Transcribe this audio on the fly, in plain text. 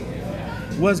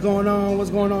What's going on? What's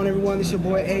going on, everyone? This is your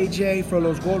boy AJ for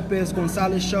Los Golpes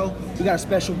Gonzalez Show. We got a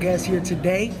special guest here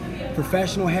today,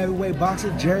 professional heavyweight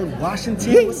boxer Jared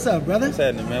Washington. What's up, brother? What's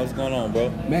happening, man? What's going on, bro?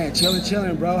 Man,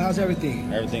 chilling, bro. How's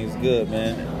everything? Everything's good,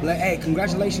 man. Hey,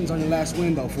 congratulations on your last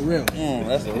win, though, for real.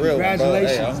 That's a real Congratulations. one, bro.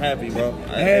 Hey, I'm happy, bro.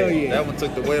 Hell yeah. That one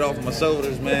took the weight off my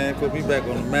shoulders, man. Put me back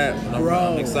on the map. And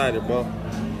I'm excited, bro.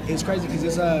 It's crazy because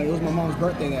it was my mom's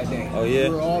birthday that day. Oh, yeah?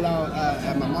 We were all out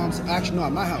at my mom's, actually, no,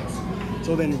 at my house.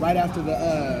 So then right after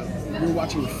we were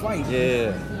watching the fight.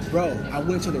 Yeah. Bro, I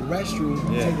went to the restroom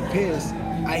to take a piss.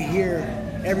 I hear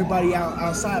everybody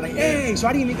outside like, hey, so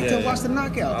I didn't even get to watch the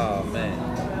knockout. Oh, man.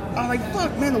 I was like,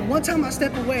 fuck, man, the one time I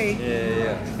step away,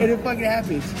 and it fucking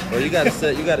happens. Well, you gotta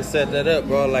set that up,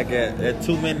 bro. Like at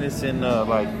 2 minutes and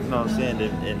like, you know what I'm saying,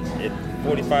 in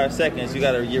 45 seconds, you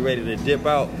gotta get ready to dip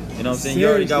out. You know what I'm saying? You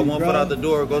already got one foot out the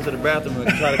door, go to the bathroom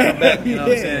and try to come back, you know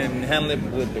what I'm saying, and handle it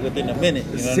within a minute.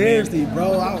 You know Seriously, what I mean?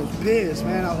 bro, I was pissed,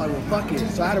 man. I was like, well, fuck it.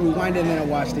 So I had to rewind it and then I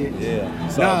watched it. Yeah,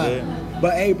 it's all good.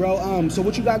 But hey, bro, so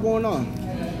what you got going on?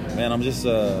 Man, I'm just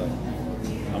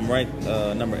I'm ranked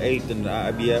number 8 in the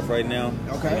IBF right now.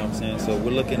 Okay. You know what I'm saying? So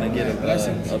we're looking to get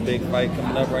a big fight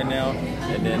coming up right now.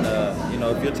 And then, you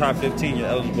know, if you're top 15, you're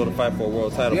eligible to fight for a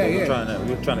world title. But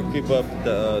we're trying to creep up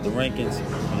the rankings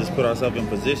and just put ourselves in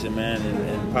position, man,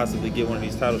 and possibly get one of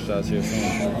these title shots here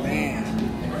soon.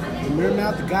 Man, remember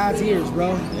out the God's ears,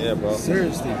 bro. Yeah, bro.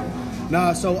 Seriously.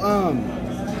 Nah, so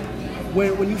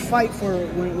when you fight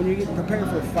when you get prepared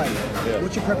for a fight,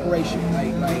 what's your preparation?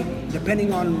 Like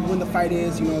depending on when the fight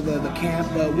is, you know, the camp,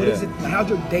 but what is it? How's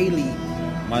your daily?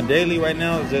 My daily right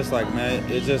now is just like, man,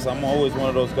 it's just I'm always one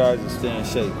of those guys that stay in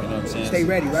shape. You know what I'm saying? Stay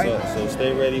ready, right? So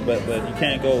stay ready, but you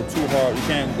can't go too hard. You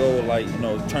can't go like, you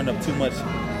know, turn up too much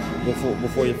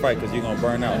before you fight because you're gonna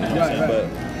burn out. You know what I'm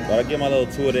saying? But I get my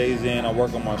little 2 days in. I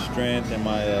work on my strength and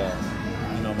my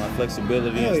you know, my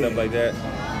flexibility and stuff like that,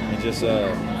 and just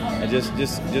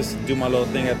do my little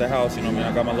thing at the house. You know what I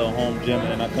mean? I got my little home gym,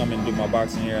 and then I come and do my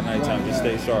boxing here at nighttime. Just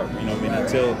stay sharp. You know what I mean?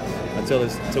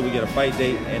 Until we get a fight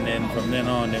date, and then from then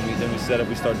on, then we set up.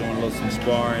 We start doing a little some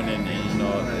sparring, and you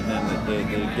know, and then the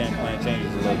game plan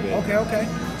changes a little bit. Okay.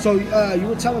 So you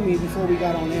were telling me before we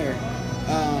got on air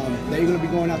that you're gonna be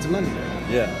going out to London.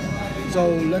 Yeah.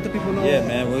 So let the people know. Yeah,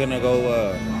 man, we're gonna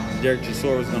go. Derek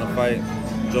Chisora is gonna fight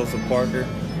Joseph Parker.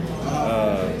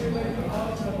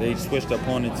 They switched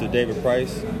opponent to David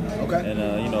Price. Okay.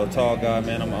 And you know, tall guy,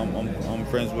 man. I'm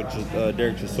friends with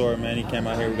Derek Chisora, man. He came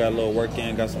out here. We got a little work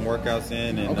in, got some workouts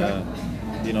in,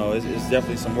 and you know, it's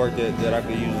definitely some work that I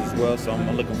could use as well. So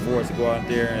I'm looking forward to go out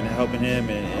there and helping him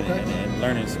and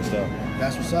learning some stuff.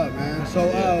 That's what's up, man. So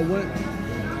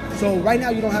So right now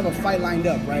you don't have a fight lined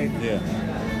up, right? Yeah.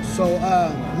 So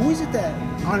who is it that,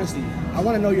 honestly, I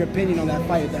want to know your opinion on that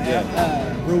fight,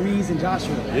 Ruiz and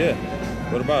Joshua. Yeah.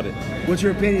 What about it? What's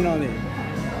your opinion on it?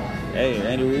 Hey,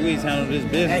 Andy Ruiz handled his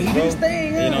business, he bro. did his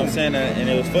thing, You know what I'm saying? And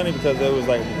it was funny because it was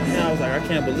like, man, I was like, I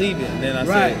can't believe it. And then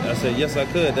I said, yes, I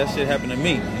could. That shit happened to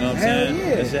me. You know what I'm saying?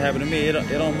 Yeah. That shit happened to me. It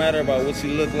don't matter about what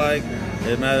you look like.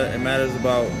 It matters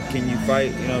about, can you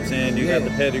fight? You know what I'm saying? Do you got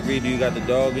the pedigree? Do you got the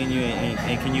dog in you?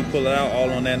 And can you pull it out all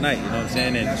on that night? You know what I'm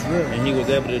saying? And, that's real. And he was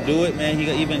able to do it, man. He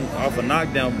got even off a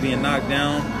knockdown, being knocked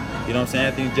down. You know what I'm saying?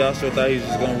 Anthony Joshua thought he was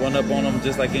just going to run up on him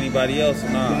just like anybody else. Nah.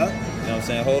 Yeah. You know what I'm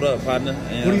saying? Hold up, partner. You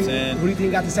know what I'm saying? Who do you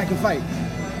think got the second fight?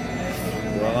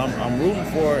 Well, I'm rooting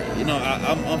for it. You know,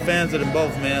 I'm fans of them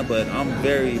both, man, but I'm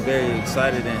very, very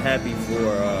excited and happy for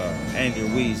Andy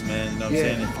Ruiz, man. You know what I'm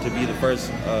saying? To be the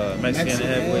first Mexican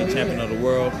heavyweight champion of the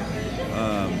world. You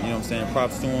know what I'm saying?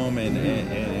 Props to him,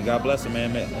 and God bless him,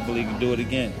 man. Hopefully he can do it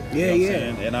again. Yeah, you know what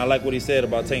I'm saying? And I like what he said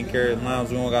about taking care of his moms.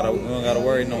 We don't gotta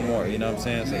worry no more. You know what I'm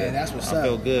saying? So that's what's up. I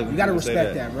feel good. You gotta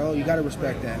respect that, bro. You gotta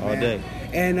respect that, all man. day.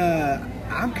 And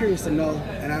I'm curious to know,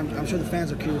 and I'm sure the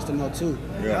fans are curious to know too.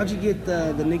 Yeah. How'd you get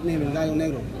the nickname El Gallo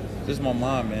Negro? This is my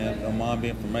mom, man. My mom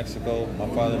being from Mexico, my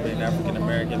father being African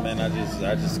American, man. I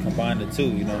just combined the two.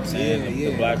 You know what I'm saying?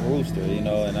 The Black Rooster, you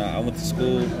know. And I went to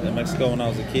school in Mexico when I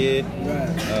was a kid.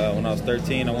 Right. When I was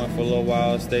 13, I went for a little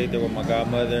while, stayed there with my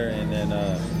godmother, and then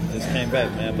just came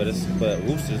back, man. But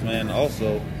roosters, man,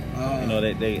 also. You know,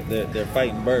 they're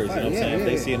fighting birds. You know what I'm saying? If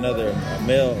they see another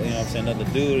male, you know what I'm saying, another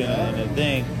dude in a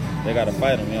thing, they gotta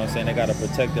fight them. You know what I'm saying? They gotta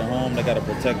protect their home. They gotta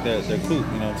protect their coop.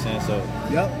 You know what I'm saying? So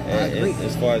I agree.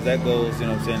 As far as that goes, you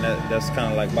know what I'm saying, that's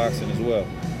kind of like boxing as well.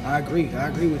 I agree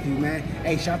with you, man.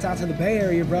 Hey, shout out to the Bay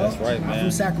Area, bro. That's right, man. I'm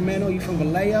from Sacramento. You from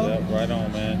Vallejo? Yep, right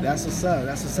on, man. That's what's up.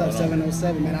 Right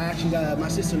 707, man. I actually my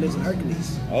sister lives in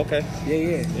Hercules. Okay.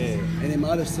 Yeah. And then my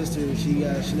other sister, she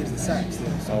lives in Sac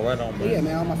still. So. Oh, right on, man. Yeah,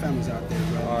 man. All my family's out there,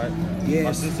 bro. All right. Yeah.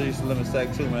 My sister used to live in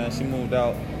Sac too, man. She moved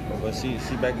out but she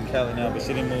back in Cali now, but she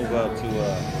didn't move up to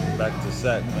back to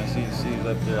SAC, man. She's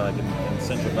up there like in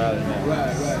Central Valley now.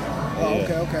 Right. Oh,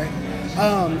 yeah. okay.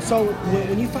 So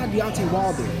when you fought Deontay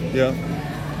Wilder, Yeah.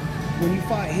 when you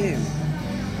fought him,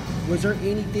 was there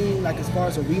anything like as far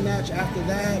as a rematch after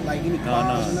that, like any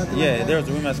calls or nothing? Yeah, like that? there was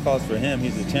a rematch calls for him.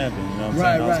 He's the champion. You know what I'm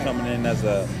Right, saying? I was coming in as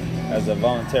a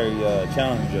voluntary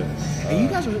challenger. And you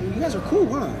guys are cool,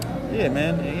 huh? Yeah,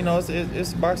 man. You know,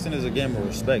 it's boxing is a game of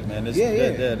respect, man.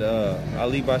 That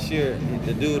Ali Bashir,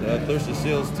 the dude, Clarissa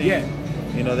Shields team. Yeah.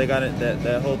 You know, they got it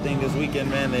that whole thing this weekend,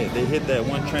 man. They hit that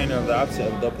one trainer of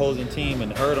the opposing team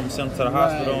and hurt him, sent him to the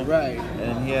hospital. Right.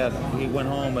 And he went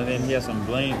home, and then he had some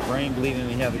brain bleeding, and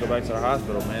he had to go back to the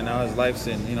hospital, man. Now his life's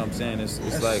in, you know what I'm saying? It's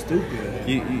That's like stupid.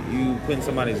 You putting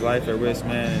somebody's life at risk,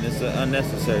 man, and it's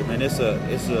unnecessary, man. It's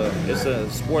a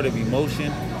sport of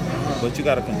emotion. But you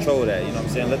gotta control that, you know what I'm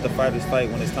saying? Let the fighters fight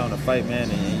when it's time to fight, man,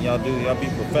 and y'all be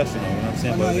professional, you know what I'm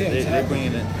saying? But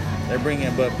they're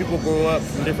bringing, but people grow up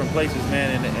from different places,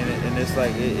 man, and it's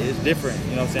like it's different,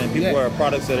 you know what I'm saying? People are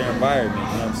products of their environment, you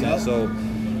know what I'm saying? So,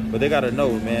 but they gotta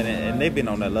know, man, and they've been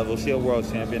on that level. She a world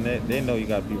champion. They know you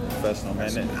gotta be professional,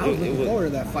 man. I was looking forward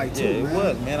to that fight too. Yeah, it man.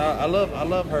 was, man. I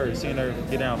love her, seeing her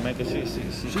get down, man, cause she's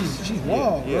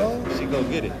raw, bro. She go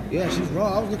get it. Yeah, she's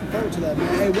raw. I was looking forward to that,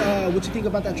 man. Hey, what you think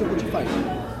about that Triple G fight?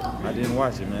 I didn't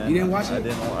watch it, man. You didn't watch it? I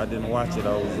didn't watch it.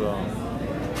 I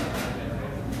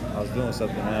was doing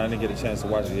something, man. I didn't get a chance to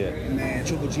watch it yet. Man,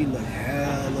 Triple G looked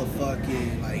hella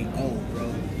fucking like old, bro.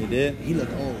 He did? He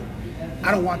looked old.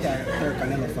 I don't want that third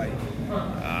Canelo fight.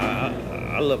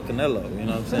 I love Canelo, you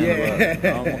know what I'm saying? Yeah.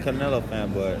 But I'm a Canelo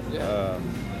fan, but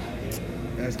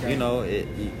That's crazy. you know,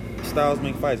 styles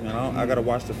make fights, man. I gotta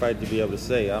watch the fight to be able to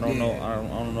say. I don't know. I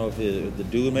don't know if the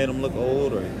dude made him look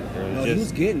old or no, he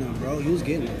was getting him, bro. He was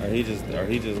getting him. Or he just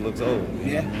looks old.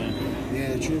 Yeah.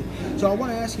 Yeah, true. So I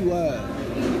want to ask you,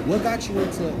 what got you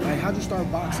into, like, how'd you start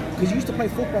boxing? Because you used to play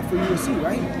football for USC,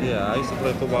 right? Yeah, I used to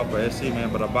play football for SC, man,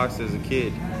 but I boxed as a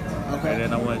kid. Okay. And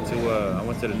then I went to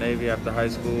the Navy after high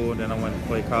school. Then I went to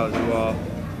play college ball.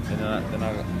 And then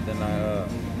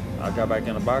I got back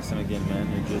into boxing again, man.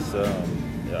 And just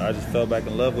I just fell back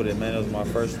in love with it, man. It was my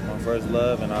first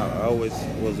love, and I always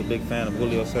was a big fan of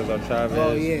Julio Cesar Chavez.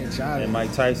 Oh yeah, Chavez. And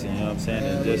Mike Tyson, you know what I'm saying?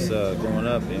 And just growing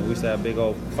up, and we used to have big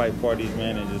old fight parties,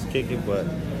 man, and just kick it. But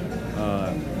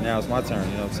now it's my turn,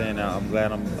 you know what I'm saying? Now I'm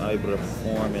glad I'm able to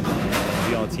perform and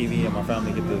be on TV, and my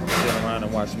family get to sit around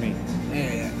and watch me.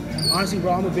 Yeah. Honestly,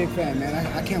 bro, I'm a big fan, man.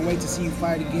 I can't wait to see you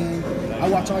fight again. I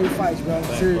watch all your fights, bro.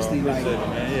 Thanks, Seriously, bro. like,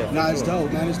 Yeah, it's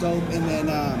dope, man. It's dope. And then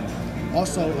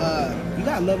also, you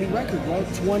got a lovely record, bro.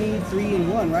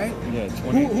 23-1, right? Yeah,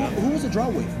 20. Who was the draw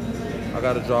with? I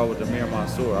got a draw with Amir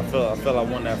Mansour. I felt I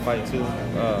won that fight too.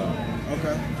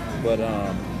 Okay. But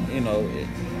you know,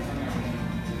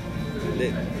 I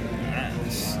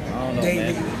don't know,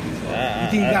 man. You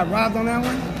think you got robbed on that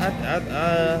one?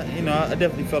 You know, I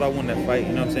definitely felt I won that fight.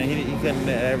 You know what I'm saying? He couldn't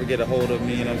ever get a hold of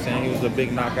me. You know what I'm saying? He was a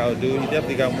big knockout dude. He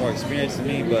definitely got more experience than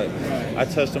me, but I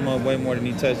touched him up way more than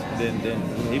he touched. Than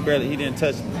he didn't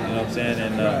touch me. You know what I'm saying?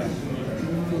 And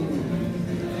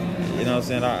you know what I'm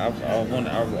saying? I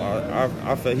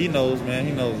feel he knows, man.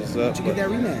 He knows what's up. Did you get that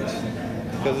rematch?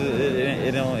 Because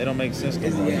it don't make sense no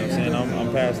more. You know what I'm saying?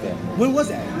 I'm past that. When was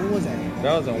that?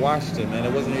 That was in Washington, man.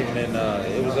 It wasn't even in.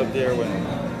 It was up there it was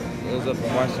up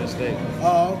in Washington State.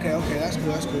 Oh, okay. That's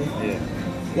cool. Yeah.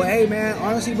 Well, hey, man.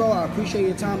 Honestly, bro, I appreciate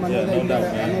your time. I know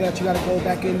that you gotta go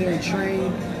back in there and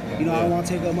train. You know, I don't want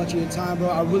to take up much of your time, bro.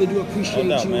 I really do appreciate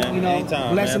you. Man. You know,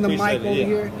 anytime, blessing man. the mic over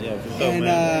here. Yeah, for sure, and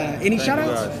man. Any shout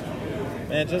outs?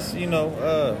 Man, just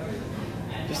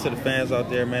just to the fans out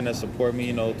there, man, that support me,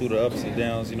 you know, through the ups and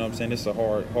downs. You know what I'm saying? It's a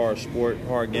hard sport,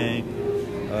 hard game.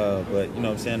 But you know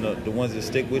what I'm saying, the ones that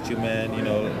stick with you, man, you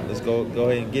know, let's go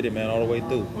ahead and get it, man, all the way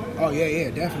through. Oh yeah,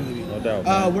 definitely. No doubt.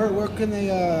 Man. Where can they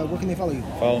follow you?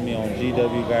 Follow me on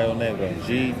GW Gallo Negro.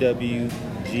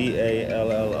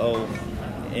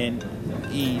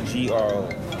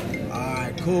 GWGALLONEGRO.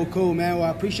 Alright, cool, man. Well,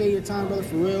 I appreciate your time, brother,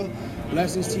 for real.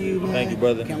 Blessings to you, man. Thank you,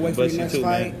 brother. Can't wait for your next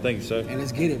fight. Man. Thank you, sir. And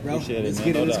let's get it, bro. Appreciate it, let's man.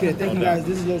 get it. No Let's doubt. get it. Thank you, guys.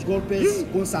 This is Los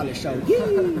Golpes Gonzalez Show.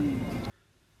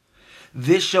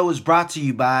 This show is brought to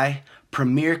you by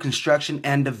Premier Construction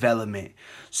and Development,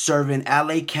 serving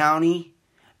LA County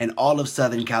and all of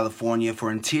Southern California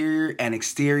for interior and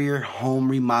exterior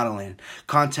home remodeling.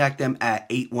 Contact them at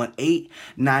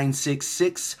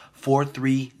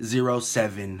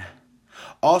 818-966-4307.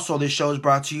 Also, this show is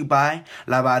brought to you by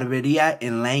La Barberia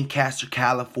in Lancaster,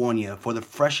 California. For the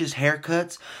freshest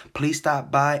haircuts, please stop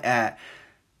by at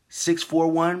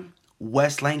 641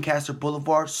 West Lancaster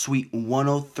Boulevard, Suite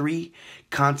 103.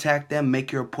 Contact them.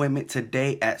 Make your appointment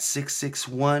today at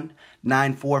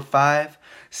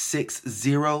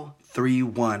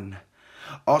 661-945-6031.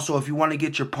 Also, if you want to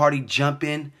get your party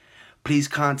jumping, please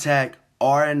contact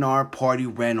R&R Party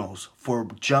Rentals. For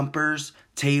jumpers,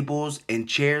 tables, and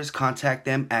chairs, contact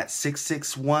them at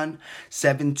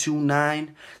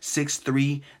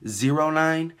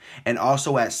 661-729-6309 and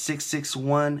also at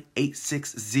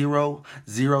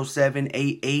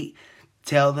 661-860-0788.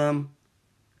 Tell them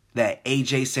that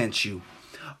AJ sent you.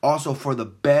 Also, for the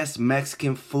best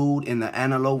Mexican food in the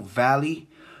Antelope Valley,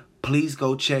 please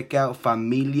go check out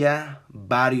Familia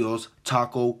Barrios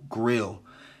Taco Grill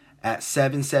at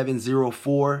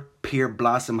 7704 Pier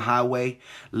Blossom Highway,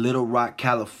 Little Rock,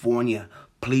 California.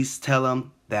 Please tell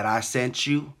them that I sent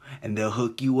you and they'll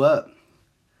hook you up.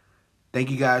 Thank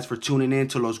you guys for tuning in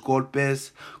to Los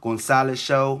Golpes Gonzalez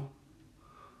Show.